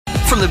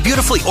from the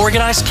beautifully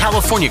organized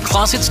California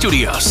Closet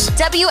Studios.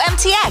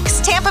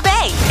 WMTX, Tampa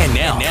Bay. And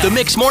now, the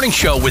Mix Morning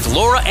Show with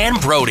Laura and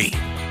Brody.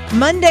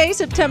 Monday,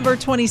 September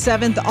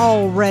 27th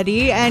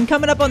already. And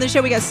coming up on the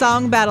show, we got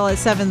Song Battle at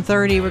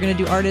 7:30. We're going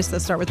to do artists that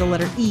start with the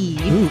letter E.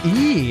 Ooh,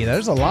 E.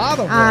 There's a lot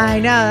of them. I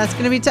know. That's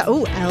going to be tough.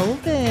 Ooh,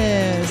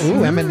 Elvis.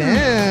 Ooh,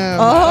 Eminem.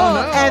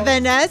 Oh,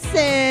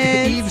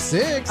 Evanescence. Eve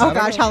 6. Oh,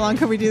 gosh. How long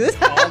could we do this?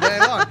 All day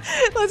long.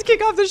 Let's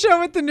kick off the show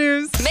with the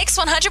news. Mix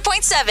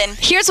 100.7.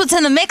 Here's what's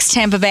in the mix,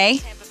 Tampa Bay.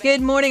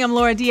 Good morning. I'm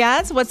Laura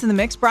Diaz. What's in the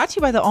mix? Brought to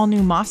you by the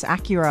all-new Moss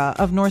Acura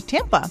of North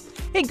Tampa.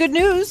 Hey, good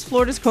news.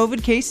 Florida's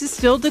COVID case is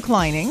still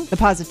declining. The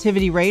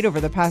positivity rate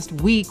over the past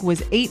week was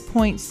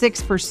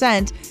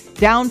 8.6%,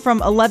 down from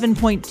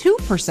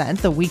 11.2%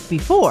 the week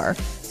before.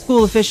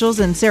 School officials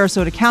in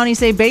Sarasota County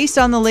say based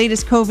on the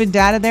latest COVID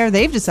data there,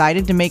 they've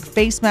decided to make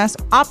face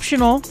masks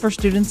optional for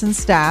students and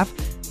staff.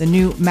 The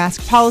new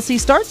mask policy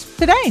starts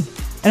today.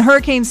 And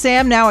Hurricane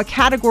Sam, now a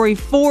Category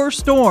 4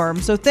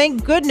 storm. So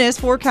thank goodness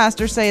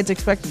forecasters say it's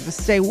expected to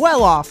stay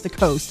well off the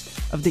coast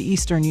of the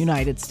eastern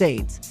United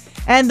States.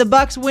 And the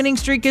Bucs winning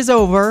streak is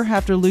over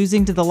after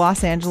losing to the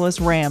Los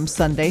Angeles Rams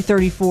Sunday,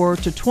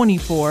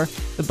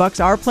 34-24. The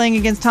Bucs are playing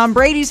against Tom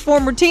Brady's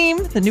former team,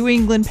 the New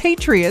England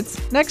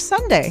Patriots, next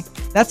Sunday.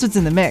 That's what's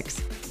in the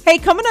mix. Hey,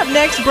 coming up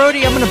next,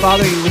 Brody, I'm going to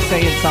bother you with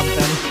saying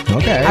something.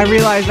 Okay. I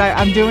realize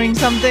I'm doing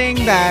something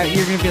that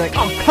you're going to be like,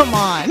 oh, come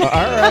on. All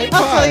right,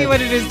 I'll tell fine. you what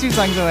it is 2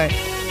 songs away.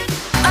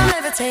 I'm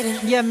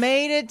levitating. You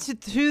made it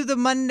to the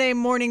Monday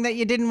morning that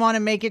you didn't want to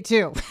make it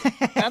to.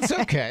 That's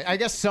okay. I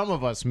guess some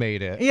of us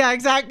made it. Yeah,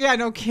 exactly. Yeah,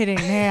 no kidding,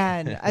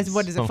 man.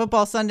 What is it,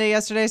 football Sunday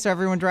yesterday, so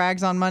everyone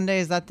drags on Monday?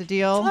 Is that the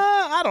deal?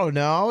 I don't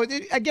know.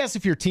 I guess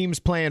if your team's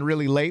playing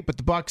really late, but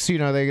the Bucs,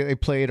 they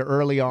played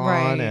early on,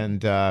 Right.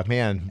 and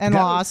man, And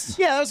lost.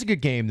 Yeah, that was a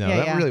good game though. Yeah,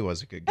 that yeah. really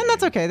was a good game. And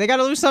that's okay. They got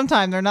to lose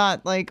sometime. They're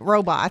not like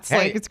robots. Hey,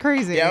 Like, it's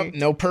crazy. Yep,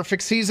 no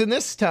perfect season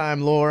this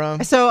time,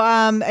 Laura. So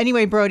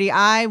anyway, Brody,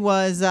 I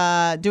was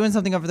doing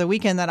something over the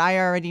weekend that I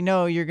already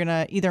know you're going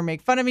to either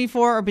make fun of me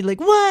for or be like,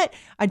 what?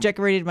 I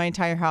decorated my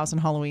entire house in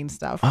Halloween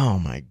stuff. Oh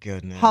my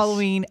goodness.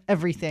 Halloween,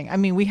 everything. I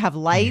mean, we have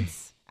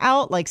lights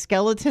out, like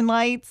skeleton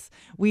lights.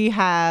 We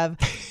have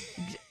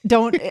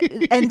don't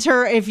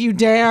enter if you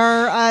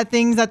dare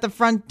things at the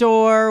front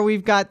door.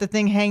 We've got the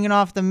thing hanging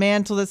off the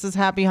mantle that says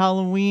Happy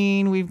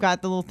Halloween. We've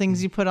got the little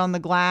things you put on the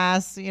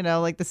glass,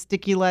 like the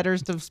sticky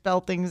letters to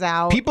spell things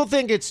out. People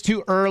think it's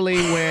too early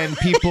when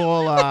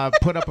people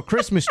put up a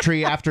Christmas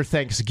tree after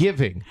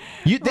Thanksgiving.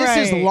 This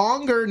is Right.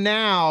 longer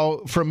now,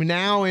 from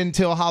now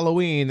until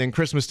Halloween, than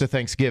Christmas to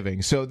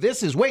Thanksgiving. So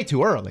this is way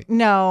too early.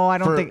 No, I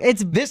don't think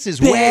it's. This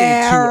is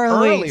way too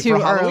early too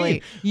for Halloween.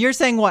 early. You're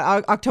saying what?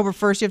 October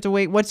 1st, you have to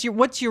wait. What's your?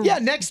 Yeah,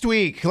 next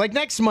week, like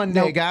next Monday,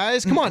 Nope.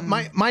 guys. Come on,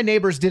 my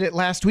neighbors did it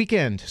last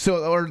weekend.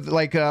 So, or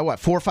like 4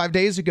 or 5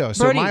 days ago.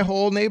 So Brody. my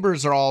whole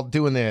neighbors are all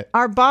doing it.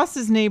 Our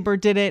boss's neighbor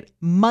did it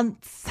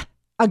months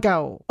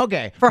ago.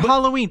 Okay, For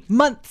Halloween,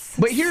 months.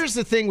 But here's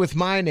the thing with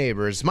my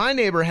neighbors. My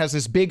neighbor has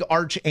this big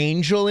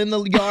archangel in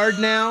the yard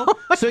now.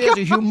 So he has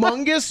a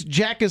humongous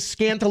Jack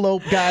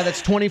Scantelope guy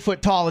that's 20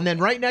 foot tall. And then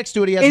right next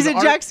to it, he has Is an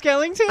it Jack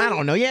Skellington? I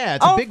don't know. Yeah,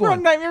 it's a big from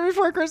one. Nightmare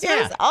Before Christmas?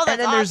 Yeah. Oh, that's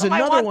and then there's awesome. I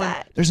another want one.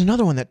 that. There's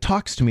another one that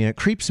talks to me and it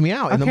creeps me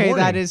out in the Okay,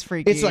 morning. that is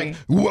freaky. It's like,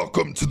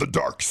 welcome to the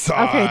dark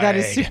side. Okay, that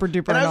is super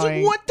duper And I was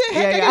annoying. like, what the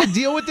heck? Yeah, I gotta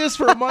deal with this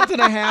for a month and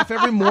a half.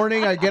 Every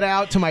morning I get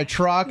out to my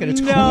truck and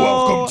it's No.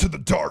 welcome to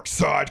the dark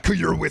side, because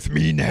you're with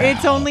me now.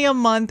 It's only a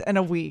month and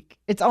a week.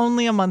 It's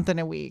only a month and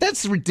a week.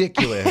 That's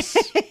ridiculous.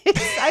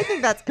 I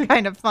think that's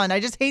kind of fun. I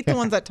just hate the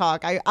ones that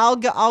talk.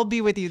 I'll be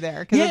with you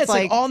there. Yeah, it's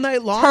like all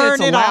night long. Turn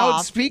It's a it loud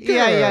off. speaker.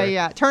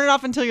 Yeah. Turn it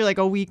off until you're like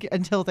a week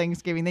until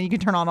Thanksgiving. Then you can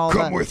turn on all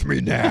Come the. with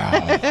me now.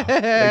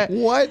 Like,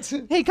 what?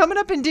 Hey, coming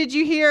up, and did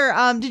you hear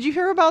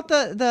about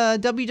the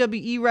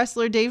WWE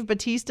wrestler Dave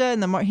Bautista,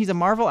 and he's a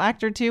Marvel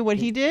actor too? What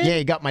he did? Yeah,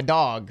 you got my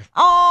dog.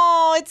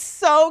 Oh, it's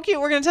so cute.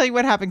 We're gonna tell you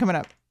what happened coming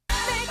up.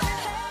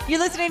 You're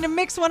listening to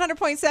Mix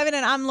 100.7, and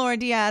I'm Laura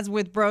Diaz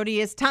with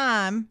Brody. It's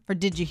time for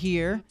Did You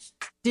Hear?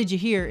 Did You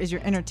Hear is your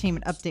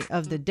entertainment update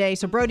of the day.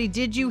 So, Brody,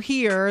 did you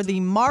hear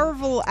the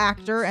Marvel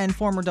actor and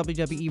former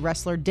WWE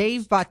wrestler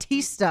Dave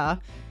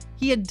Bautista?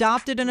 He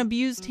adopted an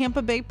abused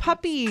Tampa Bay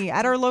puppy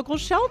at our local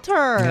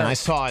shelter. And I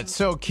saw it.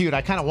 So cute.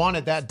 I kind of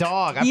wanted that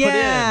dog. I put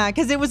Yeah, in.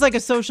 because it was like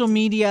a social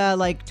media,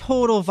 like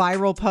total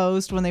viral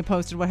post when they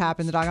posted what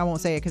happened to the dog. I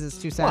won't say it because it's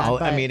too sad. Well,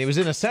 but- I mean, it was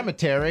in a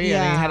cemetery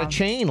and he had a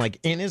chain like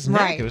in his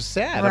neck. Right. It was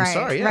sad. I'm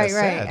sorry. Yeah, right. it's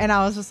sad. And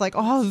I was just like,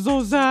 oh,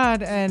 so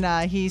sad. And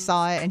he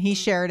saw it and he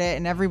shared it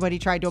and everybody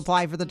tried to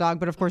apply for the dog.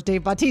 But of course,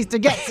 Dave Bautista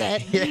gets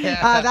it.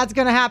 Yeah. That's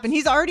going to happen.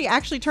 He's already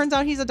turns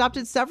out he's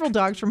adopted several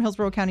dogs from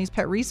Hillsborough County's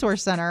Pet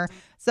Resource Center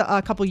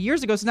a couple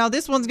years ago. So now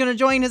this one's going to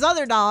join his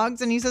other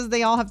dogs. And he says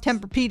they all have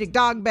Tempur-Pedic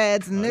dog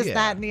beds and this,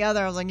 that, and the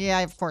other. I was like, yeah,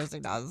 of course he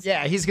does.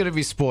 Yeah, he's going to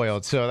be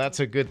spoiled, so that's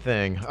a good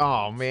thing.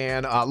 Oh,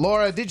 man.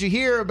 Laura, did you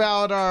hear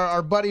about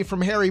our buddy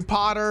from Harry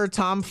Potter,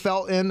 Tom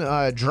Felton,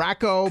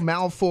 Draco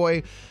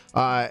Malfoy?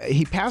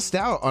 He passed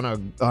out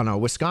on a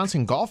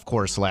Wisconsin golf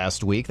course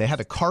last week. They had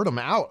to cart him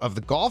out of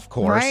the golf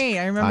course. Right,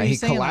 I remember you he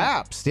saying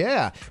collapsed. that.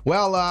 Yeah.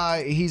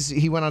 Well,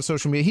 he went on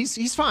social media.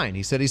 He's fine.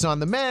 He said he's on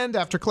the mend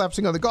after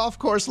collapsing on the golf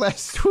course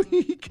last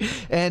week,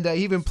 and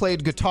he even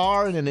played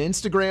guitar in an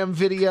Instagram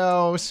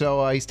video.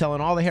 So he's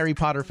telling all the Harry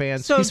Potter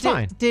fans he's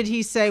fine. Did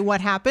he say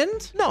what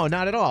happened? No,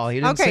 not at all. He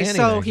didn't say anything.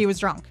 So he was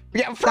drunk.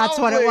 Yeah, that's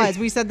what it probably. was.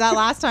 We said that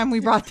last time we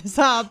brought this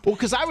up. Well,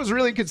 because I was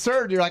really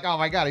concerned. You're like, oh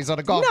my God, he's on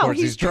a golf course.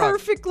 He's drunk.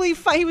 perfectly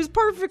fine. He was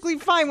perfectly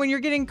fine when you're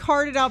getting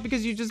carted out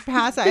because you just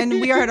passed out. And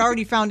we had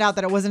already found out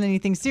that it wasn't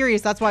anything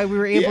serious. That's why we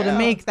were able to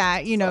make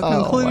that,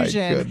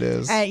 conclusion. Oh my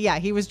goodness. Yeah,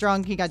 he was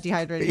drunk. He got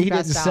dehydrated. He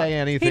passed didn't out. say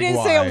anything. He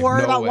didn't say a word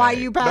No about why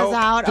way. you passed Nope.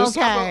 out. Just,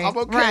 okay. I'm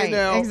okay right.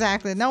 now.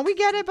 Exactly. No, we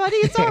get it, buddy.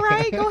 It's all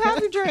right. Go have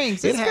your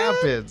drinks. It It's good.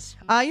 happens.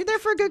 You're there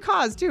for a good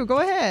cause, too. Go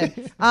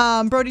ahead.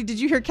 Brody, did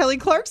you hear Kelly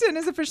Clarkson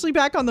is officially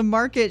back on the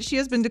market? She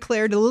has been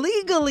declared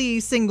legally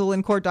single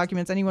in court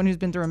documents. Anyone who's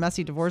been through a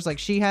messy divorce like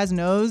she has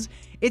knows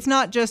it's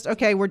not just,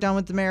 okay, we're done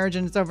with the marriage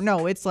and it's over.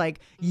 No, it's like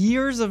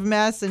years of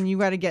mess and you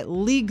got to get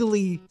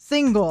legally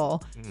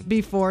single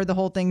before the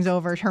whole thing's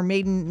over. Her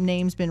maiden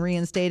name's been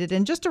reinstated.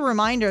 And just a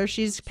reminder,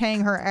 she's paying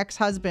her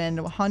ex-husband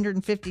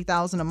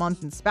 $150,000 a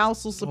month in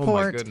spousal support.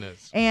 Oh my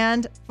goodness.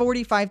 And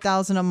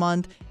 $45,000 a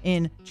month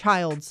in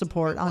child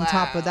support on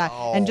top of that.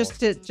 And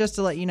just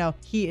to let you know,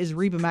 he is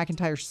Reba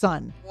McEntire's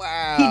son.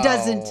 Wow. He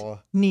doesn't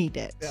need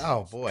it.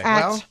 Oh boy.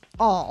 At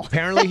all.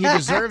 Apparently he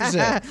deserves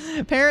it.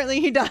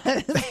 Apparently he does.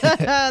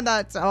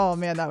 Oh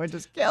man, that would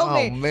just kill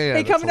me. Oh man.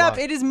 Hey, that's coming a up, lot.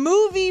 it is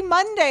Movie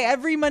Monday.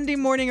 Every Monday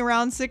morning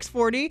around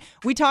 6:40,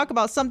 we talk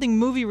about something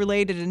movie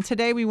related, and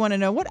today we want to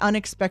know what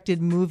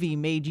unexpected movie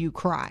made you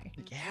cry.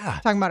 Yeah.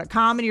 Talking about a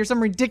comedy or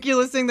some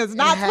ridiculous thing that's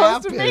not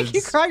supposed to make you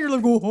happens. cry. You're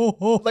like,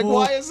 oh. Like,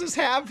 why is this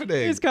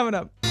happening? It's coming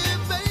up.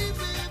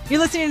 You're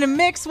listening to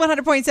Mix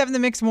 100.7, the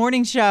Mix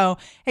Morning Show.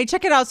 Hey,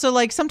 check it out. So,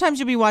 like, sometimes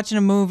you'll be watching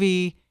a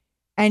movie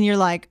and you're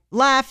like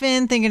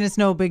laughing, thinking it's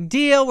no big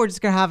deal. We're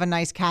just going to have a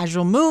nice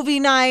casual movie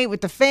night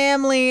with the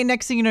family.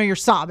 Next thing you know, you're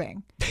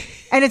sobbing.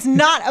 And it's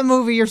not a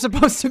movie you're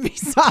supposed to be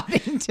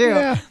sobbing to.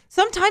 Yeah.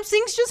 Sometimes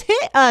things just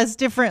hit us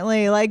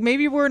differently. Like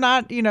maybe we're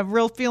not,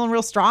 feeling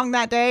real strong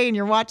that day and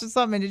you're watching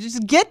something and it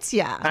just gets you.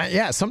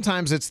 Yeah,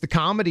 sometimes it's the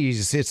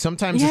comedies.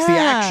 Sometimes it's the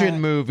action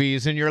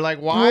movies, and you're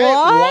like, why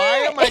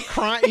am I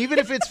crying? Even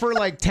if it's for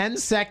like 10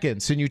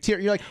 seconds, and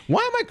you're like,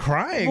 why am I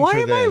crying? Why for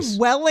am this? I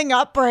welling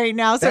up right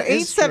now? So That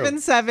is true.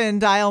 877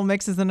 Dial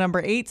Mix is the number.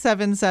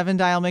 877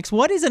 Dial Mix.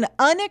 What is an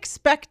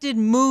unexpected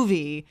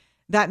movie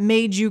that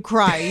made you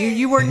cry?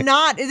 You were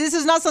not. This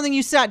is not something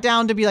you sat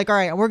down to be like, all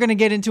right, we're going to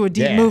get into a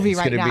deep movie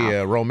right now. It's going to be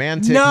a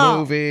romantic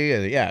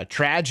movie, a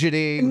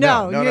tragedy.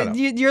 No.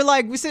 You're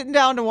like we're sitting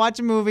down to watch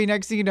a movie.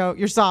 Next thing you know,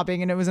 you're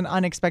sobbing, and it was an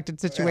unexpected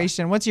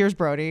situation. What's yours,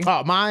 Brody?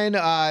 Oh, mine.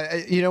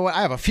 You know what?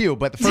 I have a few,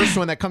 but the first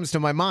one that comes to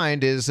my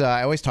mind is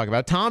I always talk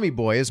about Tommy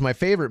Boy is my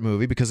favorite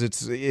movie because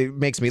it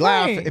makes me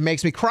laugh. It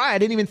makes me cry. I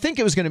didn't even think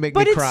it was going to make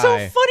me cry. But it's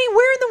so funny.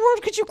 Where in the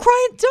world could you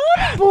cry at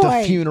Tommy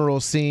Boy? The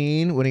funeral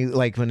scene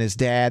when his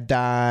dad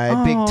died.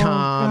 Big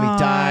Tom, he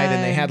died,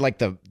 and they had like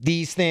the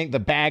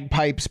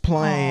bagpipes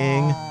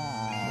playing.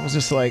 It was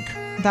just like,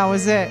 that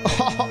was it.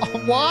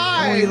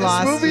 Why?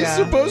 This movie's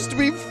supposed to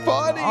be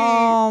funny.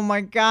 Oh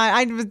my God.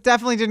 I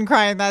definitely didn't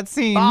cry in that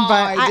scene,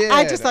 but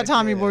I just thought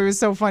Tommy Boy was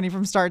so funny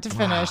from start to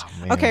finish.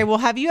 Okay, well,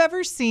 have you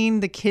ever seen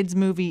the kids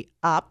movie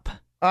Up?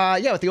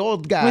 Yeah, with the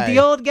old guy. With the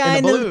old guy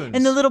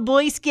and the little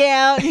Boy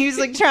Scout. And he was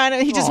like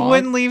he just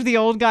wouldn't leave the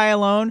old guy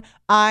alone.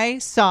 I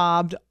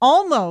sobbed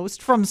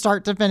almost from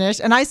start to finish.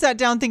 And I sat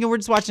down thinking we're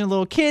just watching a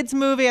little kids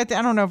movie. I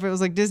don't know if it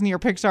was like Disney or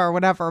Pixar or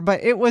whatever,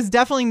 but it was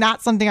definitely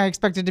not something I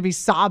expected to be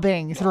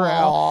sobbing through.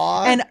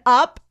 And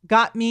Up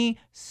got me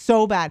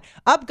so bad.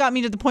 Up got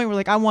me to the point where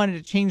like I wanted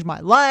to change my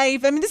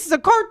life. I mean, this is a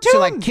cartoon. So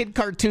like kid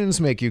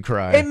cartoons make you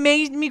cry. It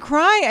made me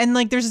cry. And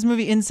like there's this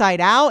movie Inside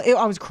Out.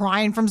 I was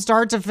crying from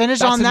start to finish.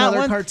 That's on that another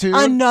one. Cartoon?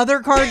 Another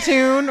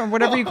cartoon or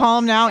whatever you call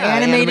them now.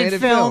 Animated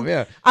film.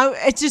 Yeah.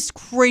 It's just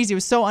crazy. It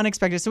was so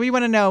unexpected. So we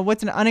want to know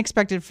what's an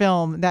unexpected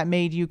film that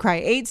made you cry.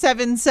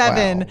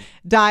 877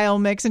 Dial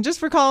Mix. And just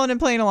for calling and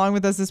playing along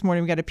with us this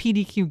morning, we got a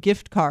PDQ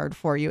gift card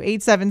for you.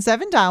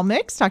 877 Dial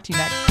Mix. Talk to you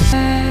next.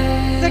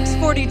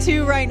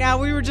 6:42 right now.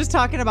 We were just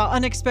talking about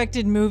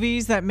unexpected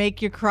movies that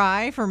make you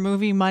cry for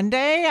Movie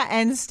Monday.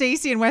 And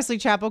Stacy and Wesley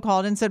Chapel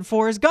called and said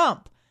Forrest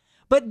Gump.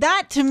 But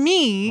that to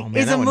me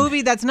is a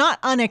movie that's not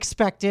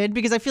unexpected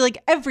because I feel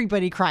like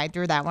everybody cried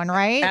through that one,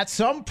 right? At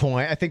some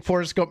point, I think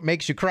Forrest Gump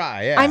makes you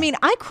cry. Yeah. I mean,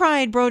 I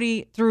cried,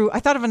 Brody,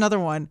 I thought of another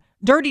one.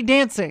 Dirty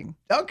Dancing.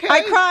 Okay.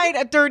 I cried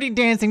at Dirty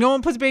Dancing. No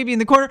one puts baby in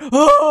the corner.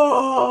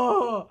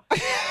 Oh!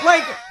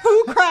 Like,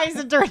 who cries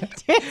at Dirty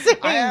Dancing?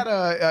 I had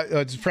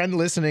a friend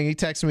listening. He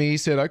texted me. He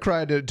said, I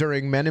cried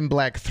during Men in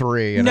Black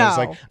 3. And I was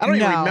like, I don't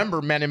even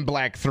remember Men in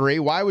Black 3.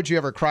 Why would you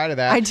ever cry to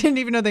that? I didn't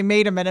even know they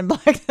made a Men in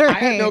Black 3. I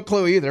had no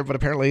clue either, but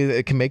apparently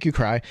it can make you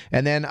cry.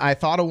 And then I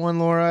thought of one,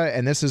 Laura,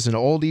 and this is an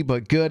oldie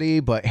but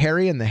goodie, but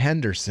Harry and the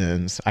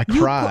Hendersons. I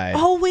cried.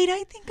 Oh, wait,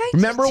 I think I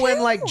Remember did when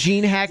too. like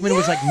Gene Hackman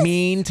was like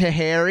mean to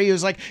Harry? He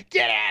was like,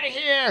 "Get out of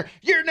here!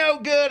 You're no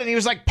good!" And he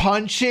was like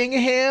punching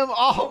him.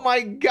 Oh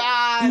my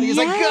God! He's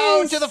like,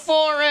 "Go to the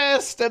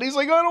forest!" And he's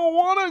like, "I don't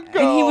want to go."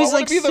 And he was I wanna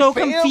like be the so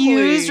family."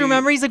 confused.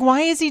 Remember, he's like,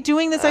 "Why is he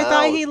doing this? I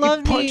thought he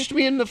loved me." Punched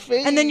me in the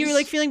face. And then you're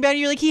like feeling bad.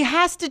 You're like, he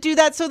has to do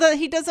that so that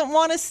he doesn't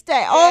want to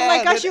stay. Oh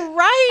my gosh, you're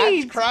right.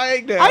 I'm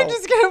crying now. I'm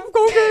just gonna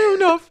okay,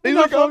 enough. He's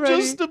enough like, "I'm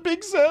already. just a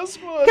big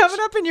Sasquatch." Coming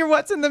up in your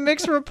What's in the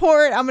Mix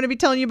report, I'm going to be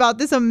telling you about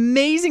this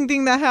amazing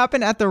thing that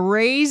happened at the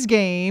Rays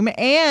game.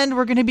 And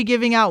we're going to be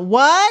giving out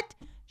what?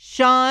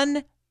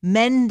 Shawn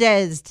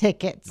Mendes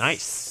tickets.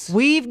 Nice.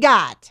 We've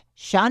got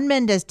Shawn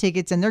Mendes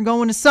tickets, and they're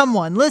going to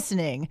someone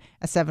listening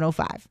at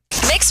 7:05.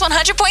 Mix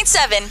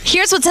 100.7.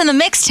 Here's what's in the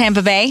mix,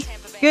 Tampa Bay.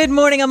 Good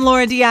morning. I'm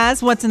Laura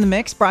Diaz. What's in the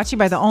Mix? Brought to you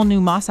by the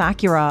all-new Moss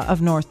Acura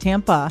of North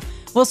Tampa.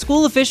 Well,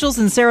 school officials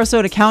in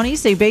Sarasota County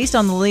say based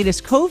on the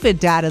latest COVID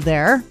data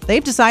there,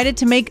 they've decided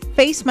to make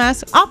face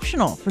masks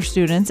optional for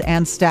students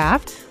and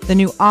staff. The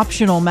new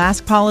optional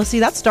mask policy,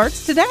 that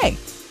starts today.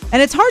 And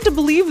it's hard to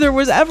believe there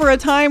was ever a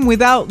time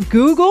without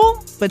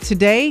Google, but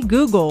today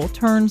Google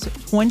turns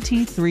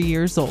 23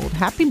 years old.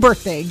 Happy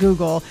birthday,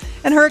 Google.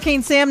 And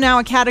Hurricane Sam now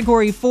a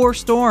Category 4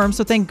 storm,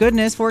 so thank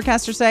goodness.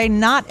 Forecasters say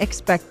not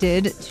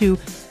expected to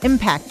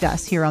impact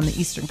us here on the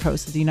eastern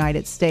coast of the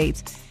United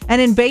States.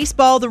 And in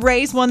baseball, the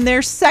Rays won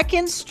their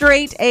second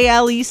straight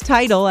AL East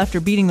title after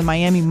beating the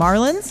Miami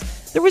Marlins.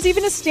 There was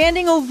even a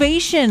standing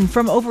ovation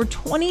from over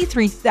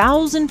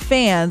 23,000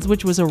 fans,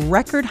 which was a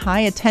record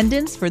high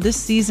attendance for this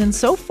season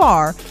so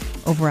far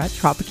over at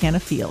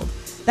Tropicana Field.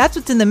 That's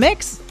what's in the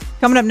mix.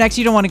 Coming up next,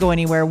 you don't want to go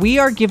anywhere. We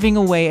are giving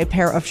away a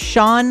pair of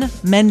Shawn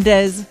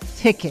Mendes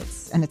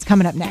tickets, and it's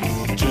coming up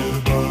next.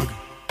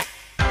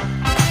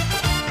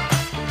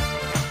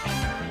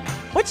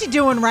 What you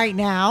doing right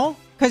now?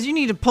 Because you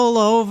need to pull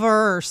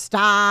over or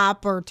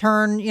stop or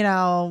turn,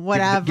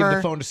 whatever. Give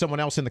the phone to someone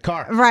else in the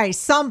car. Right,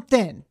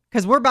 something.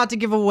 Because we're about to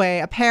give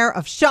away a pair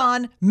of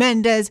Shawn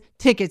Mendes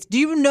tickets. Do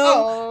you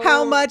know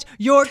how much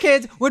your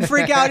kids would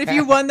freak out if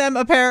you won them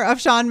a pair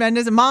of Shawn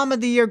Mendes? Mom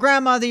of the year,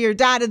 grandma of the year,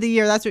 dad of the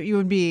year. That's what you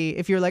would be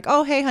if you're like,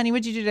 "Oh, hey, honey,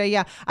 what'd you do today?"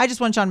 "Yeah, I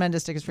just won Shawn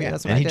Mendes tickets for you."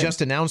 That's what and I he did.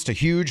 just announced a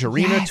huge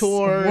arena Yes,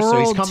 tour. a So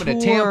he's world coming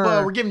to tour.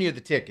 Tampa. We're giving you the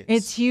tickets.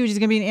 It's huge. It's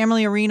going to be in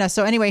Amalie Arena.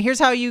 So anyway, here's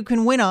how you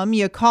can win them.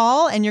 You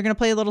call and you're going to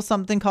play a little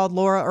something called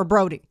Laura or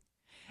Brody.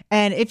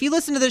 And if you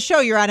listen to the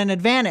show, you're at an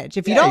advantage.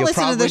 If you don't you'll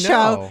listen to the probably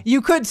show, know.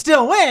 you could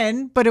still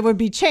win, but it would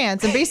be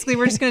chance. And basically,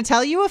 we're just going to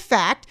tell you a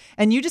fact,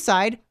 and you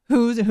decide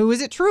who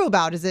is it true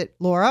about. Is it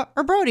Laura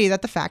or Brody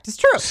that the fact is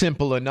true?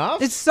 Simple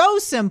enough. It's so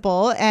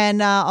simple,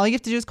 and all you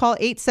have to do is call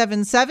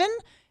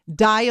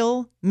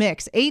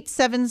 877-DIAL-MIX.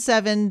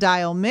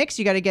 877-DIAL-MIX.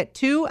 You got to get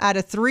 2 out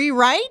of 3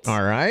 right.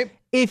 All right.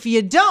 If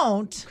you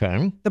don't,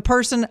 Okay. the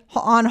person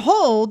on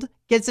hold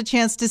gets a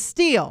chance to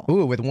steal.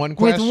 Ooh, with one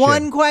question. With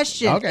one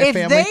question. Okay, if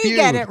Family they Feud.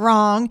 get it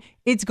wrong,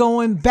 it's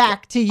going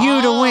back to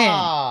you to win.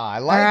 I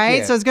like All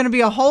right? it. So it's going to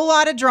be a whole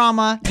lot of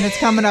drama, and it's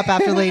coming up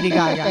after Lady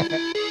Gaga.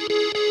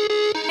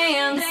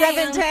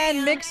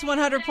 710 Mix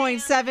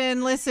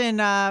 100.7. Listen,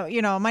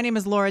 my name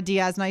is Laura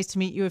Diaz. Nice to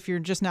meet you if you're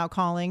just now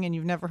calling and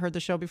you've never heard the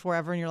show before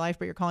ever in your life,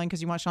 but you're calling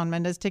because you want Shawn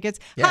Mendes tickets.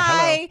 Yeah,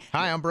 Hi. hello.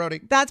 Hi, I'm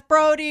Brody. That's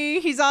Brody.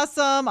 He's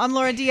awesome. I'm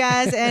Laura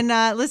Diaz. And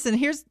listen,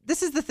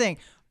 this is the thing.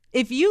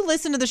 If you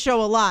listen to the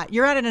show a lot,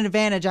 you're at an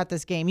advantage at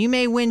this game. You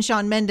may win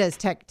Shawn Mendes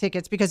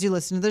tickets because you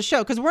listen to the show,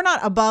 because we're not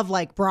above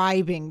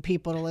bribing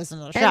people to listen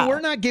to the show. And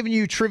we're not giving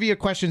you trivia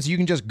questions you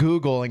can just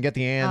Google and get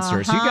the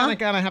answer. So you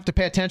gotta have to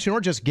pay attention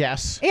or just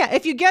guess. Yeah,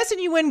 if you guess and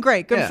you win,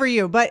 great. Good Yeah. for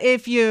you. But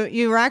if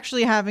you're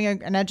actually having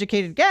an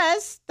educated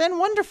guess, then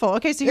wonderful.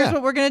 Okay, so here's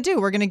what we're going to do.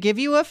 We're going to give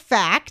you a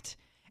fact,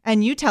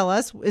 and you tell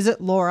us, is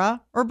it Laura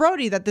or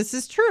Brody that this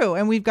is true?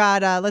 And we've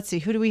got, let's see,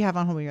 who do we have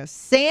on hold? We go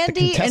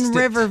Sandy in contestant.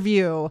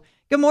 Riverview.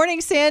 Good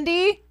morning,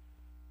 Sandy.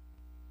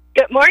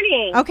 Good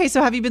morning. Okay, so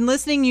have you been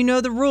listening? You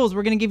know the rules.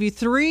 We're going to give you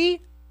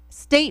 3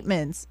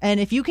 statements, and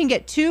if you can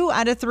get 2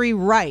 out of 3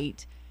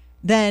 right,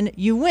 then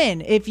you win.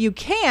 If you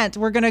can't,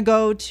 we're going to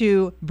go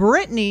to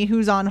Brittany,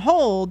 who's on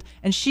hold,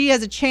 and she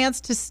has a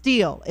chance to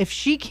steal. If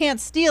she can't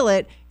steal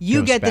it, you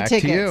Goes get the back to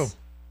tickets. you.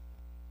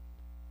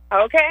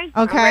 Okay.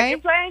 I'm Okay. ready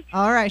to play.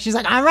 All right. She's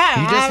like, I'm ready.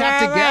 You just I'm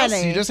have to guess.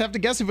 ready. You just have to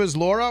guess if it was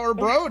Laura or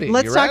Brody.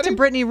 Let's You talk to ready?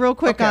 Brittany real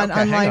quick Okay, on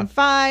hang line on.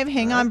 5.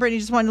 Hang on, Brittany.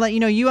 Just wanted to let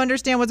you know you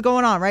understand what's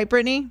going on, right,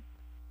 Brittany?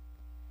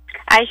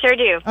 I sure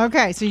do.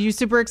 Okay, so you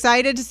super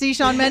excited to see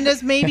Shawn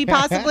Mendes, maybe,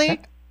 possibly?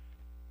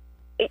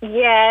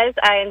 Yes,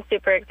 I am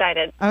super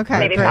excited. Okay,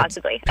 Maybe great.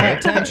 possibly. Pay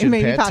attention.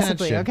 Maybe pay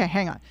possibly. attention. Okay,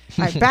 hang on.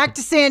 All right, back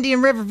to Sandy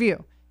in Riverview.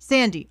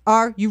 Sandy,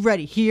 are you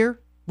ready? Here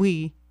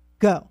we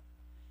go.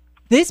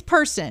 This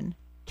person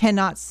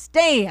cannot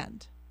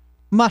stand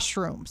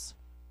mushrooms.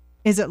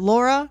 Is it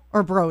Laura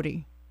or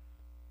Brody?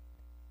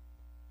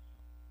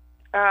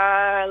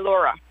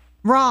 Laura.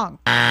 Wrong.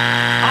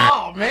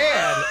 Oh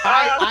man,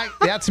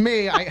 That's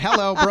me.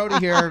 Hello, Brody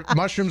here.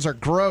 Mushrooms are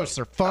gross.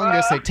 They're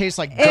fungus. They taste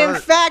like dirt.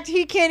 In fact,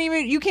 you can't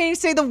even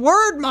say the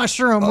word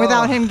mushroom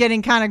without him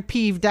getting kind of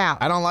peeved out.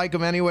 I don't like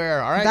them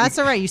anywhere. All right. That's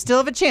all right. You still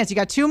have a chance. You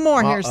got two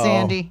more here,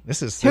 Sandy.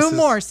 Two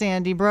more,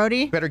 Sandy.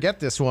 Brody. Better get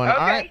this one. Okay.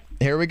 All right.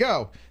 Here we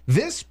go.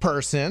 This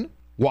person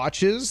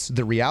watches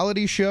the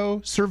reality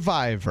show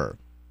Survivor.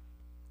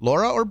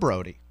 Laura or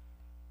Brody?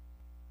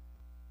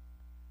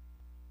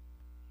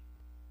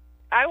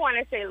 I want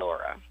to say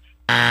Laura.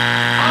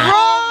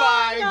 Oh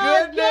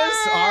my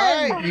goodness.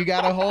 All right. You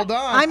got to hold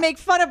on. I make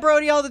fun of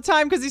Brody all the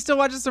time because he still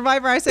watches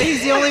Survivor. I say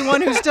he's the only one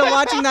who's still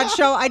watching that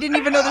show. I didn't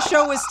even know the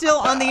show was still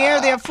on the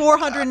air. They have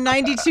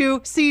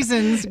 492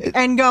 seasons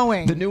and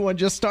going. The new one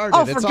just started.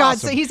 Oh, it's for God's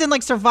awesome. sake. He's in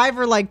like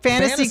Survivor, like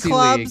fantasy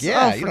clubs. League.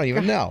 Yeah, Oh, you don't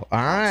even know. All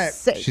right.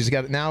 sake. She's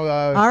got it now.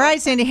 All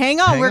right, Sandy, hang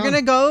on. We're on. going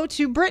to go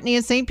to Brittany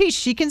in St. Pete.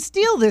 She can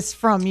steal this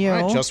from you.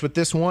 All right, just with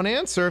this one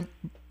answer.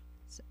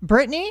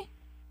 Brittany,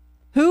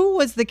 who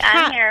was the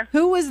I'm here.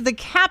 who was the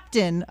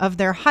captain of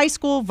their high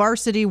school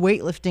varsity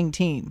weightlifting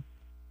team?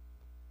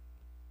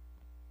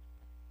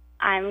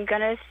 I'm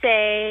going to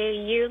say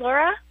you,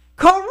 Laura.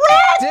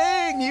 Correct.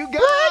 Dang, you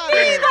got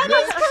Brittany, it. that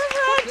is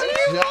correct.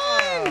 Good You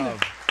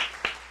job.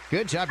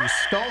 Good job. You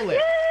stole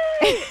it.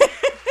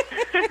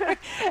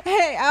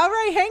 Hey, all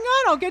right, hang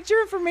on. I'll get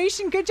your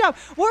information. Good job.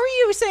 What were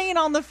you saying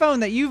on the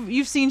phone that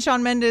you've seen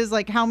Shawn Mendes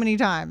like how many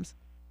times?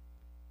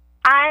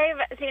 I've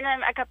seen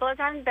him a couple of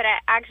times, but I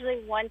actually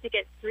won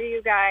tickets through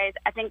you guys,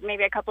 I think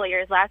maybe a couple of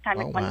years. Last time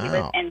when he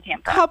was in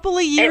Tampa. A couple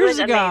of years was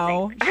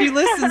ago, amazing. she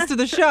listens to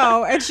the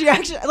show, and she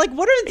actually, like,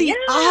 what are the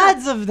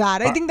odds of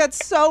that? I think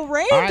that's so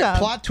random. All right,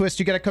 plot twist.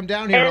 You got to come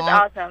down here. It is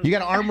awesome. You got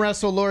to arm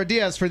wrestle Laura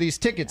Diaz for these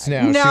tickets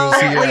now. No,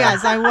 She was the,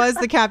 yes, I was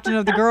the captain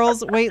of the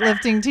girls'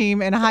 weightlifting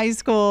team in high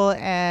school,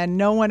 and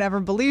no one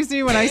ever believes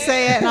me when I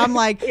say it. And I'm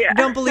like,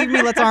 don't believe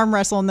me, let's arm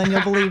wrestle, and then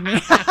you'll believe me.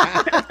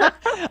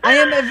 I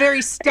am a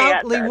very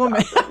stoutly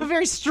woman, a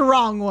very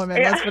strong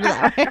woman. Let's put it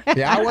that way.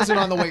 Yeah, I wasn't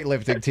on the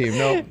weightlifting team.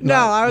 No,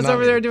 I was not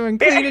over me. there doing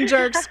clean and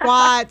jerk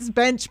squats,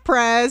 bench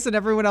press, and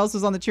everyone else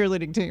was on the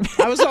cheerleading team.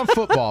 I was on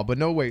football, but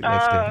no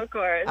weightlifting. Oh, of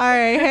course. All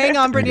right, hang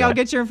on, Brittany. Yeah. I'll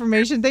get your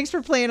information. Thanks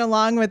for playing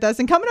along with us.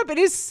 And coming up, it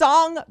is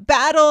Song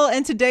Battle.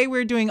 And today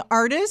we're doing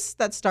artists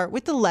that start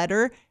with the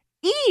letter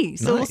E.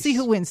 So we'll Nice. see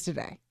who wins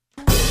today.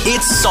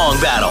 It's Song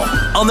Battle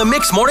on the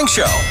Mix Morning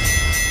Show.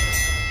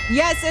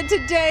 Yes, and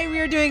today we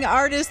are doing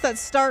artists that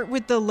start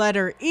with the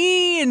letter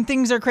E, and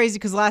things are crazy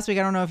because last week,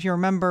 I don't know if you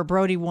remember,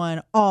 Brody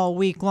won all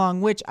week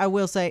long, which I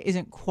will say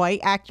isn't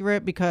quite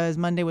accurate because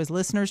Monday was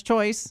listener's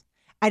choice.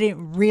 I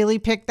didn't really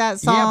pick that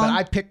song. Yeah, but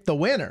I picked the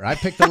winner. I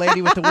picked the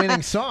lady with the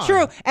winning song.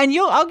 True, and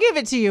I'll give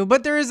it to you,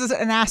 but there is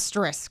an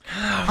asterisk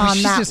on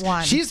that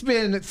one. She's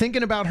been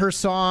thinking about her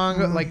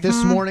song like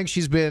this morning.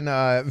 She's been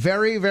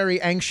very,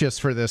 very anxious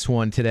for this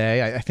one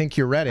today. I think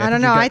you're ready. I don't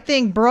know. I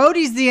think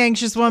Brody's the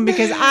anxious one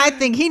because I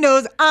think he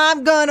knows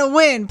I'm going to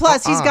win.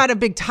 Plus, he's got a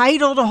big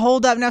title to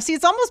hold up. Now, see,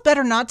 it's almost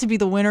better not to be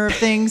the winner of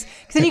things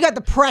because then you got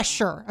the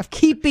pressure of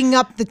keeping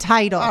up the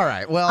title. All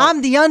right, well, I'm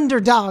the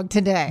underdog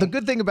today. the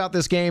good thing about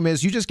this game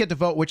is you just get to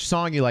vote which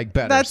song you like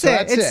better. That's So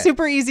it. It's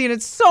super easy and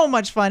it's so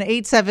much fun.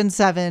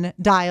 877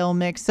 dial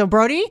mix. So,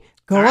 Brody,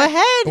 go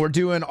ahead. We're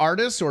doing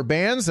artists or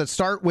bands that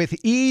start with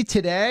E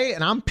today,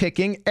 and I'm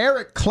picking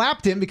Eric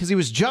Clapton because he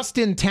was just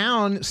in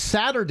town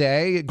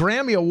Saturday.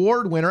 Grammy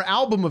Award winner,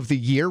 Album of the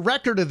Year,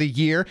 Record of the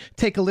Year.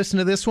 Take a listen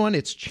to this one.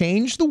 It's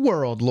Changed the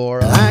World,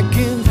 Laura. I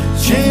can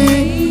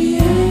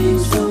change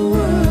the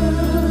world.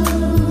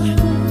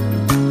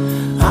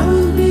 I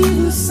will be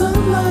the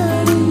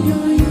sunlight in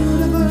your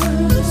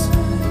universe.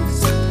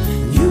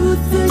 You would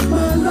think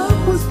my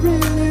love was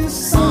really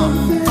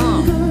something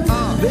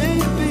good.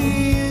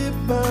 Baby,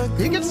 if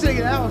I You can sing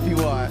it out if you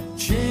want.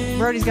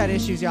 Brody's got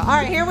issues, y'all. All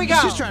right, here we go.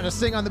 She's trying to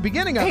sing on the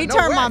beginning of He it. No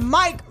turned way.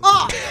 my mic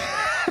off.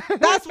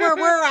 That's where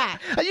we're at.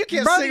 You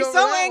can't Brody's sing over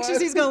so that anxious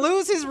one. he's going to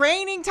lose his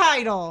reigning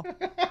title,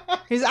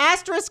 his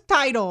asterisk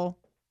title.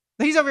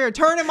 He's over here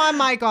turning my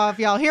mic off,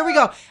 y'all. Here we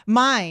go.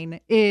 Mine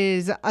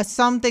is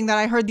something that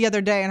I heard the other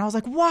day, and I was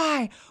like,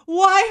 why?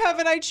 Why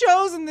haven't I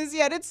chosen this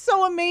yet? It's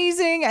so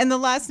amazing. And the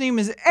last name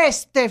is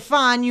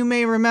Estefan. You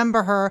may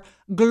remember her.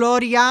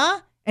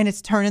 Gloria. And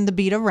it's Turning the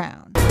Beat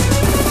Around.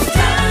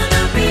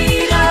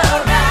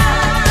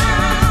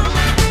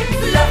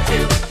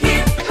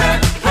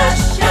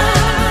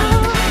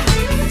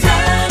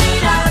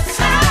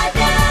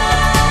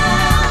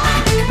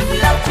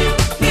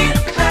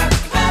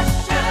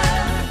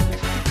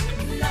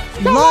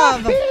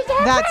 Love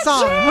that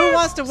song. Who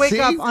wants to wake See?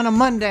 up on a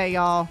Monday,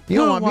 y'all? You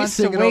don't Who want me wants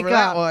to singing wake over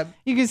that up? one.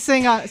 You can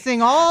sing all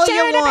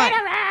you want.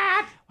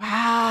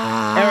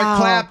 Wow.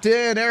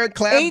 Eric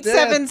Clapton.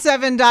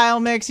 877 dial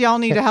mix. Y'all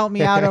need to help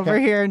me out over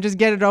here and just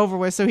get it over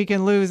with so he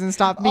can lose and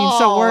stop being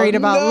so Oh, worried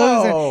about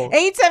no. losing.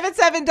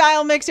 877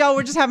 dial mix, y'all.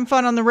 We're just having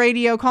fun on the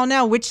radio. Call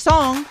now. Which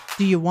song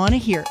do you want to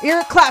hear?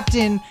 Eric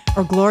Clapton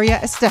or Gloria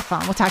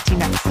Estefan? We'll talk to you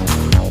next.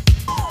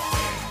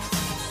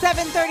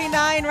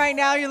 7:39 right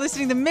now. You're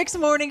listening to the Mix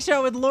Morning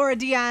Show with Laura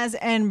Diaz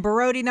and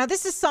Brody. Now,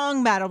 this is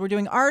Song Battle. We're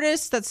doing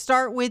artists that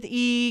start with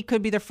E.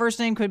 Could be their first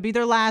name, could be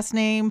their last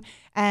name.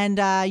 And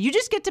you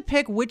just get to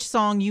pick which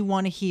song you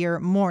want to hear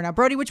more. Now,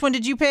 Brody, which one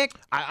did you pick?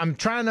 I'm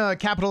trying to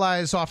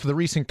capitalize off of the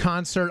recent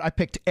concert. I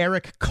picked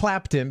Eric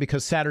Clapton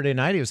because Saturday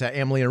night he was at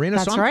Amalie Arena.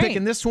 That's so I'm right.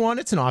 picking this one.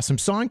 It's an awesome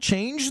song.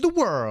 Change the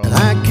World.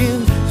 I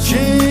can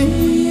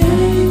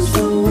change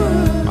the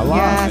world. I love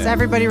Yes, it.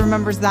 everybody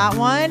remembers that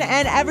one.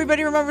 And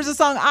everybody remembers the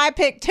song I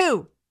picked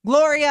too.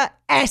 Gloria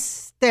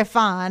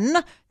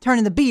Estefan,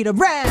 turning the beat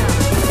around.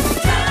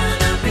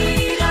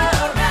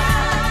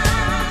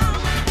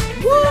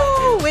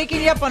 Woo!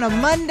 Waking you up on a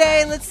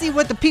Monday. Let's see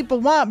what the people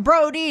want.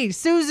 Brody,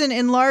 Susan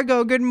in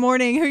Largo, good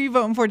morning. Who are you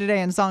voting for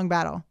today in Song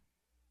Battle?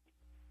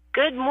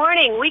 Good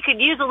morning. We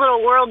could use a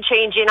little world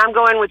changing. I'm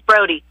going with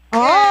Brody.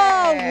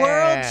 Oh, Yeah.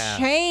 world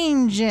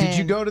changing. Did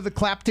you go to the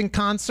Clapton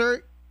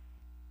concert?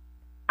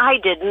 I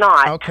did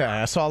not. Okay,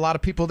 I saw a lot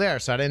of people there,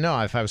 so I didn't know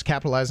if I was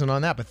capitalizing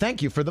on that. But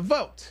thank you for the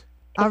vote.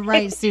 All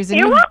right, Susan.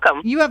 You're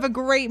welcome. You have a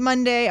great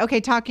Monday. Okay,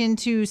 talking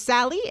to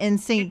Sally in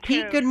St.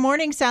 Pete. Good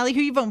morning, Sally. Who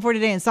are you voting for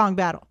today in Song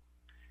Battle?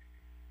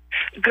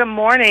 Good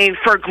morning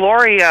for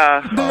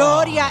Gloria.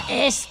 Gloria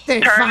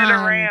Estefan. Turn it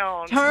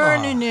around.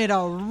 Turning it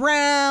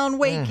around,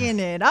 waking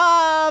it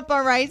up.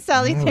 All right,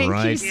 Sally, thank you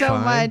right, so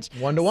fine. much.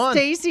 1-1.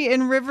 Stacy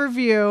in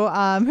Riverview. Who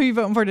are you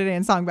voting for today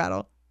in Song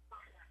Battle?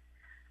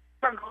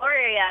 For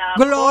Gloria.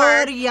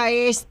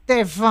 Gloria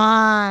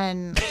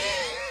Estefan.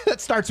 That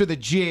starts with a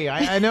G.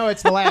 I know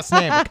it's the last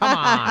name, but come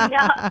on.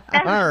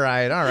 All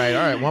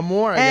right. One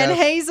more, I And guess.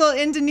 Hazel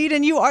in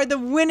Dunedin, you are the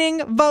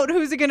winning vote.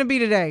 Who's it going to be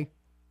today?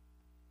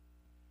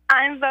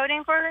 I'm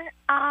voting for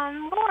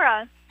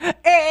Laura.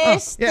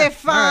 Estefan. Yeah,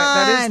 all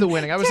right, that is the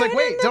winning. I was like,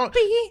 wait, Turning the don't.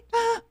 beat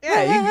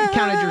Yeah, you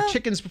counted your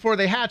chickens before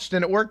they hatched,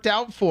 and it worked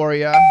out for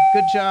you.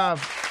 Good job.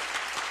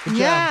 Good job.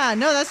 Yeah,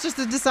 no, that's just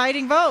a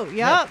deciding vote.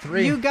 Yep,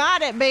 3. you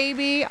got it,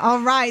 baby. All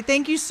right,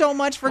 thank you so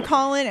much for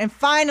calling. And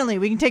finally,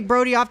 we can take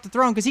Brody off the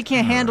throne because he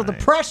can't handle the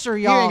pressure,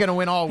 y'all. ain't gonna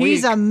win all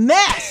He's week. a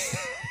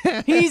mess.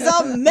 He's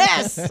a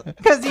mess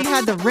because he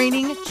had the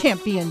reigning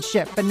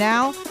championship. But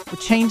now we're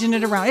changing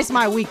it around. It's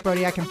my week,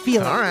 Brody. I can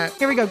feel it. All right.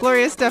 Here we go.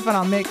 Gloria Estefan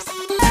on Mix.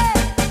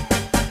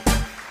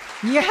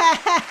 Yeah.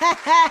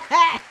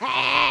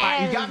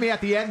 You got me at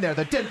the end there.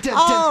 The dun, dun,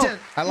 Oh, dun, dun.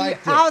 I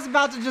liked I it. was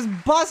about to just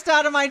bust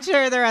out of my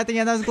chair there at the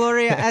end. That was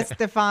Gloria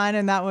Estefan,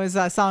 and that was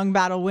Song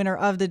Battle winner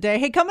of the day.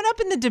 Hey, coming up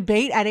in the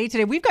debate at 8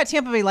 today, we've got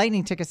Tampa Bay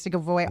Lightning tickets to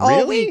give away all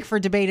Really? week for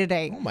debate at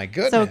 8. Oh, my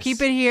goodness. So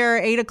keep it here,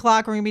 8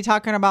 o'clock. We're going to be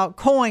talking about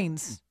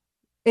coins.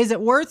 Is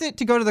it worth it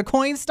to go to the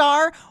Coin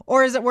Star,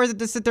 or is it worth it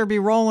to sit there and be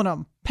rolling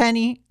them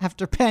penny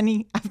after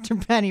penny after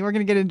penny? We're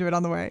going to get into it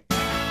on the way.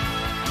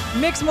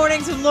 Mixed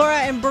Mornings with Laura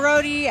and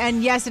Brody.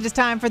 And yes, it is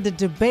time for the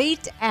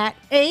debate at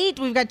 8.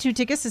 We've got 2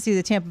 tickets to see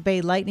the Tampa Bay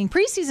Lightning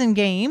preseason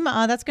game.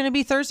 That's going to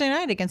be Thursday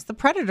night against the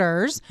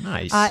Predators.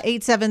 Nice.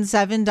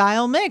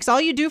 877-DIAL-MIX. All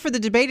you do for the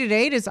debate at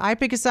 8 is I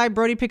pick a side,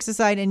 Brody picks a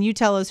side, and you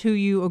tell us who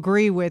you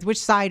agree with. Which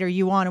side are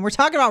you on? And we're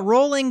talking about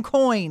rolling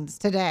coins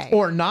today.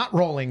 Or not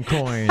rolling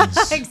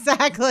coins.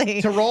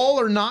 Exactly. To roll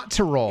or not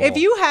to roll? If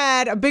you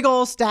had a big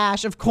old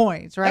stash of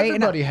coins, right?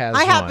 Everybody has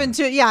I happen one.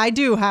 to, yeah, I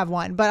do have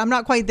one, but I'm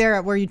not quite there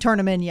at where you turn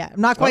them in yet.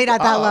 I'm not quite at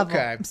that level.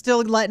 okay. I'm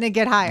still letting it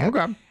get higher.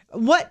 Okay.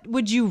 What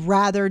would you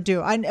rather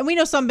do? And we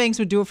know some banks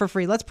would do it for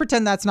free. Let's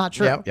pretend that's not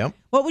true. Yep.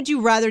 What would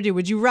you rather do?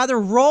 Would you rather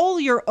roll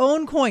your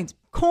own coins,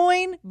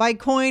 coin by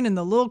coin in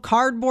the little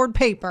cardboard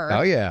paper?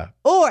 Oh, yeah.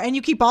 And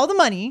you keep all the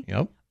money.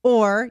 Yep.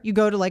 Or you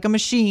go to like a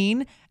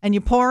machine and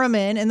you pour them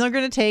in and they're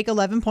going to take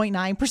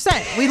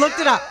 11.9%. We looked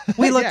it up.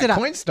 We looked it up.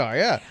 Coinstar,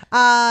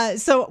 yeah.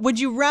 So would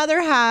you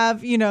rather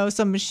have,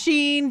 some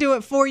machine do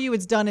it for you?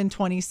 It's done in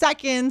 20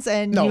 seconds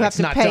and No, you have it's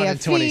to not pay done a in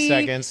 20 fee.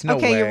 seconds. No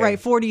okay, way. you're right.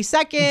 40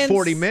 seconds.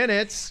 40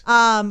 minutes.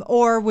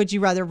 Or would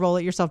you rather roll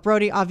it yourself?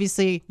 Brody,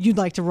 obviously you'd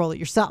like to roll it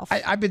yourself.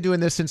 I've been doing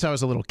this since I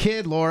was a little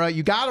kid, Laura.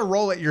 You got to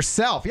roll it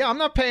yourself. Yeah, I'm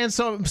not paying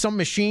some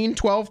machine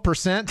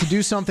 12% to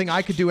do something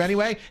I could do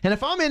anyway. And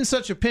if I'm in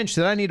such a pinch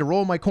that I need to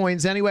roll my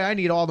coins anyway, I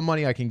need all the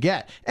money I can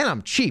get. And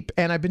I'm cheap.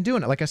 And I've been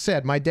doing it. Like I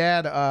said, my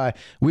dad,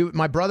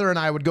 my brother and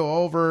I would go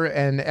over,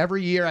 and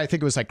every year, I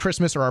think it was like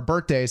Christmas or our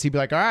birthdays, he'd be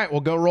like, all right,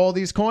 we'll go roll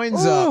these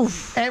coins up.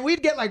 And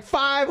we'd get like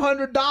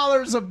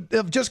 $500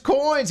 of just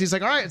coins. He's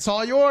like, all right, it's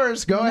all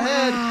yours. Go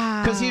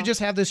ahead. Because he just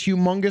have this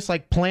humongous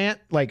like plant,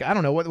 like, I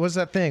don't know, what was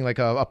that thing? Like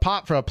a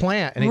pot for a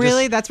plant. And he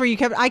Really? just, That's where you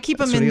kept? I keep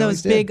them That's what in he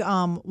those always did.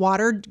 big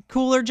water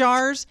cooler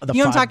jars. The You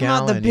know what I'm talking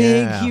about? The 5-gallon,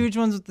 big, yeah. huge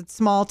ones with the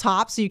small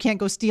tops, so you can't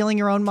go stealing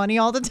your own money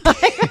all the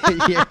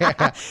time.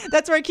 yeah.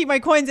 That's where I keep my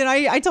coins. And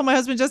I told my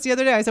husband just the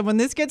other day, I said, when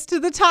this gets to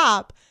the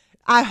top,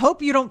 I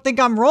hope you don't think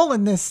I'm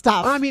rolling this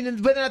stuff. I mean,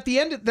 but at the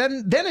end,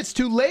 then it's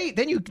too late.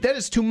 Then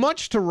it's too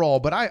much to roll.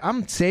 But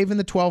I'm saving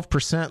the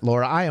 12%,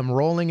 Laura. I am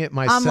rolling it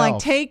myself. I'm like,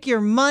 take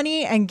your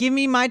money and give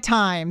me my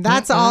time.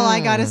 That's all I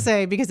got to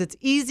say, because it's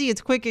easy,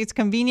 it's quick, it's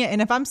convenient.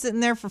 And if I'm sitting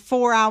there for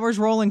 4 hours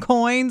rolling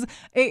coins,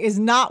 it is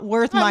not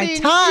worth my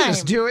time. You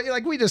just do it.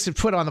 Like, we just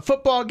put on the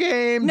football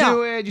game,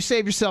 do it. You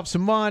save yourself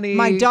some money.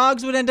 My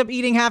dogs would end up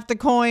eating half the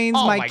coins.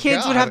 Oh, my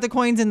kids would have the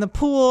coins in the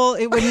pool.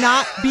 It would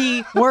not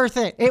be worth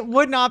it. It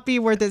would not be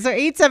worth it. So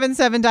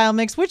 877 dial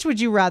mix. Which would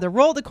you rather?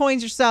 Roll the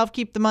coins yourself,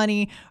 keep the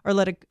money, or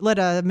let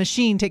a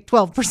machine take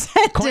 12%?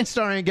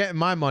 Coinstar ain't getting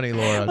my money,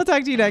 Laura. We'll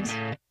talk to you next.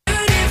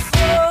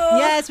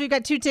 Yes, we've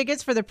got 2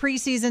 tickets for the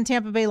preseason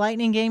Tampa Bay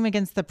Lightning game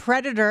against the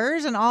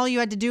Predators, and all you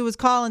had to do was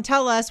call and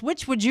tell us,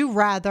 which would you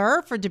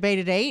rather for Debate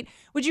at 8?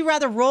 Would you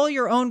rather roll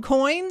your own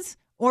coins,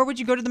 or would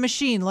you go to the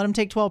machine, let them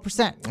take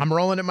 12%? I'm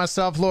rolling it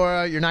myself,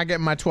 Laura. You're not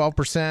getting my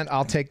 12%.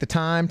 I'll take the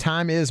time.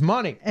 Time is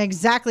money.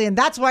 Exactly, and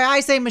that's why I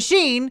say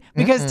machine,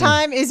 because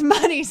time is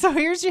money. So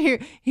here's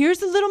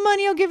the little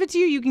money. I'll give it to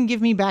you. You can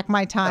give me back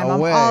my time.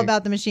 I'm all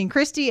about the machine.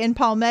 Christy in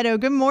Palmetto.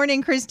 Good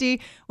morning,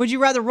 Christy. Would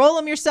you rather roll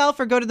them yourself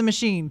or go to the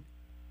machine?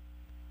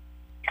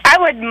 I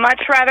would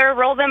much rather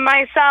roll them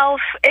myself.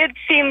 It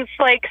seems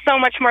like so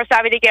much more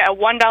savvy to get a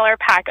 $1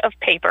 pack of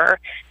paper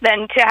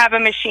than to have a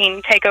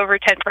machine take over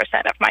 10%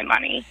 of my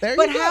money.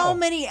 But how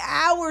many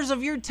hours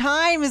of your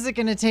time is it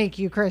going to take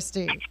you,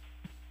 Christy?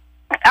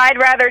 I'd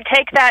rather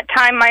take that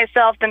time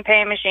myself than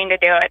pay a machine to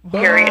do it,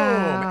 period. Boom.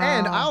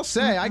 And I'll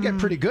say, I get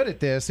pretty good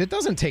at this. It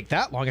doesn't take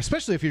that long,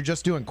 especially if you're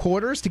just doing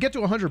quarters. To get to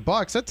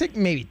 $100, that takes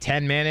maybe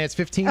 10 minutes,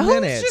 15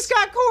 minutes. Who's just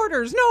got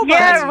quarters? Nobody.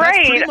 Yeah, right.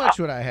 That's pretty much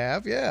what I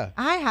have, yeah.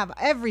 I have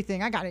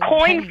everything. I got it.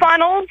 Coin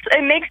funnels,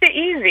 it makes it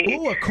easy.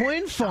 Ooh, a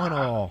coin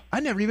funnel.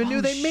 I never even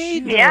knew they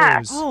made those.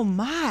 Yeah. Oh,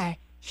 my.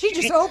 She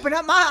just opened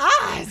up my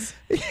eyes.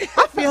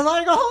 I feel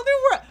like a whole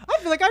new world. I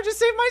feel like I just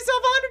saved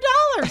myself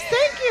 $100.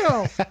 Thank you.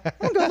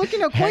 I'm going to look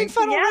into a coin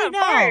funnel right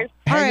now.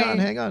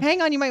 Hang on. Hang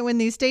on. You might win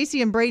these.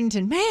 Stacy and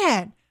Bradenton.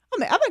 Man, I'm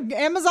going to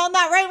Amazon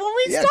that right when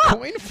we stop.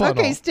 Coin funnel.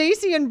 Okay,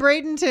 Stacy and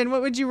Bradenton,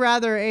 what would you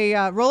rather?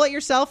 A roll it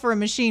yourself or a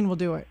machine will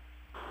do it?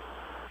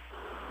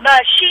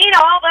 Machine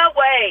all the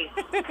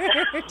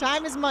way.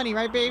 Time is money,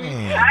 right, baby?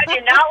 Man. I do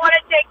not want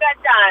to take that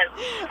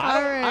time.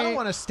 I don't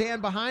want to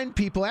stand behind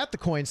people at the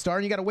Coinstar,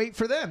 and you got to wait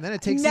for them. Then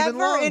it takes even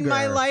longer. Never in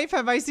my life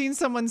have I seen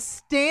someone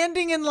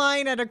standing in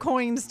line at a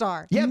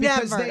Coinstar. Yeah,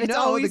 because Never. they It's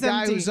know always the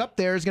guy empty. who's up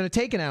there is going to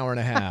take an hour and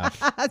a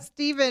half.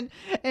 Stephen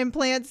in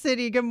Plant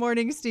City. Good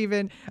morning,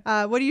 Stephen.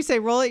 What do you say?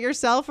 Roll it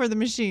yourself or the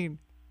machine?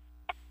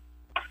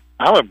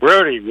 I'm a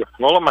Brody.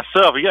 Roll it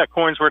myself. You got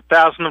coins worth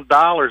thousands of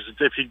dollars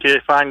if you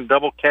find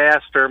double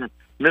cast or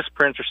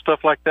misprints or stuff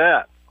like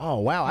that. Oh,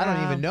 wow. I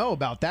don't even know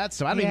about that,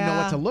 so I don't even know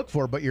what to look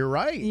for, but you're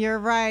right. You're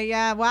right.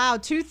 Yeah. Wow.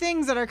 2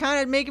 things that are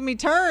kind of making me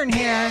turn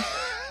here.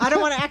 I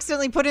don't want to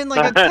accidentally put in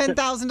like a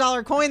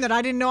 $10,000 coin that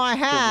I didn't know I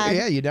had.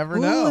 Yeah, you never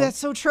know. Ooh, that's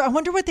so true. I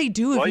wonder what they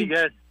do. Well, if you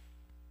got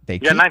they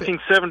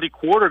 1970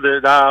 quarter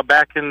that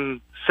back in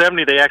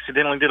 70 they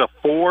accidentally did a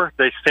 4.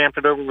 They stamped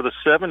it over with a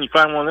 7. You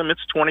find one of them,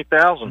 it's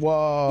 20,000.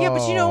 Whoa. Yeah,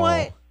 but you know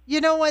what?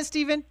 You know what,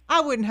 Stephen?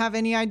 I wouldn't have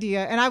any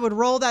idea, and I would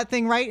roll that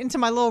thing right into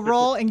my little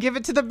roll and give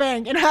it to the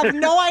bank and have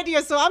no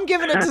idea, so I'm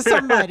giving it to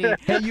somebody.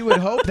 Hey, you would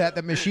hope that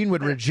the machine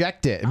would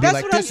reject it and That's be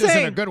like, what I'm this isn't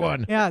saying. a good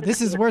one. Yeah,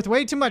 this is worth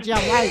way too much. Yeah,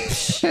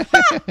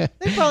 right.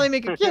 They probably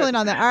make a killing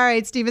on that. All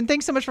right, Stephen,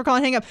 thanks so much for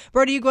calling. Hang up.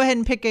 Brody, you go ahead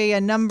and pick a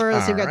number.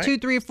 Let's see, we've got 2,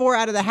 3, 4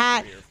 out of the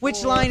hat.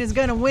 Which line is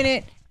going to win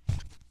it?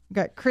 We've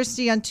got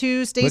Christy on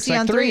 2, Stacy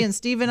on 3, and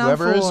Stephen on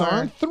 4. Whoever is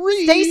on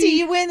 3. Stacy,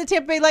 you win the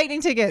Tampa Bay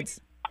Lightning tickets.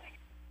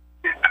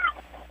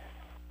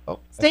 Oh,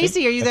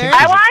 Stacy, are you there?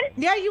 I won?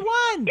 Yeah, you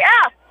won. Yeah.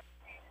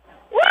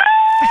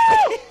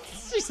 Woo!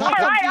 She's so All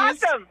right,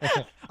 confused.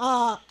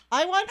 awesome.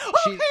 I won.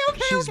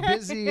 Okay. She's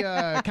busy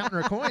counting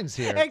her coins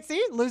here. Hey,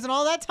 see, losing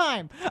all that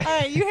time. All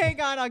right, you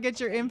hang on. I'll get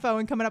your info.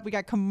 And coming up, we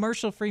got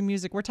commercial-free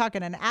music. We're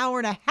talking an hour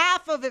and a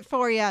half of it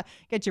for you.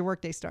 Get your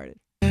workday started.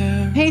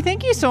 Hey,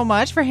 thank you so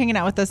much for hanging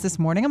out with us this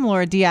morning. I'm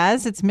Laura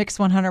Diaz. It's Mix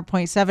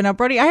 100.7. Now,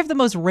 Brody, I have the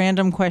most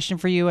random question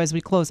for you as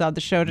we close out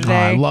the show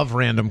today. I love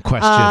random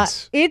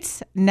questions.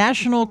 It's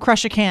National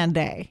Crush a Can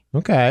Day.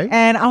 Okay.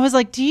 And I was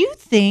like, do you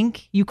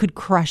think you could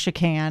crush a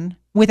can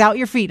without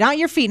your feet? Not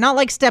your feet, not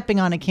like stepping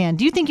on a can.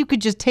 Do you think you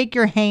could just take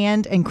your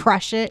hand and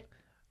crush it?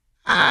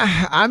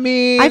 I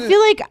mean, I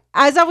feel like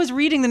as I was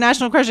reading the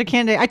National Crush a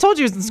Can Day, I told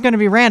you it's going to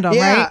be random,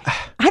 Yeah. right?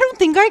 I don't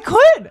think I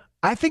could.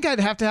 I think I'd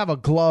have to have a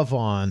glove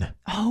on.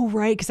 Oh,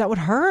 right, because that would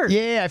hurt.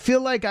 Yeah, I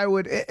feel like I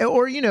would,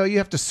 or, you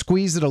have to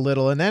squeeze it a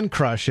little and then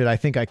crush it. I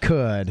think I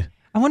could.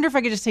 I wonder if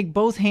I could just take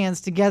both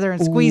hands together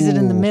and squeeze it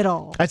in the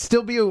middle. I'd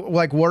still be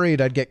like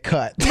worried I'd get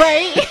cut.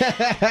 Right?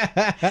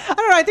 I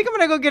don't know. I think I'm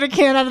going to go get a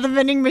can out of the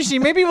vending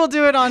machine. Maybe we'll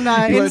do it on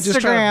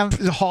Instagram.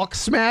 Just Hulk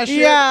smash it?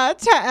 Yeah,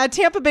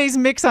 Tampa Bay's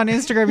Mix on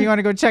Instagram. You want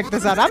to go check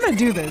this out. I'm going to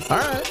do this. All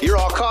right. You're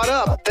all caught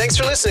up. Thanks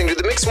for listening to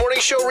the Mix Morning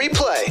Show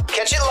replay.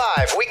 Catch it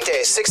live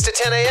weekdays 6 to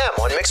 10 a.m.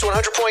 on Mix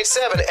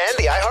 100.7 and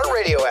the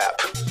iHeartRadio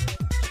app.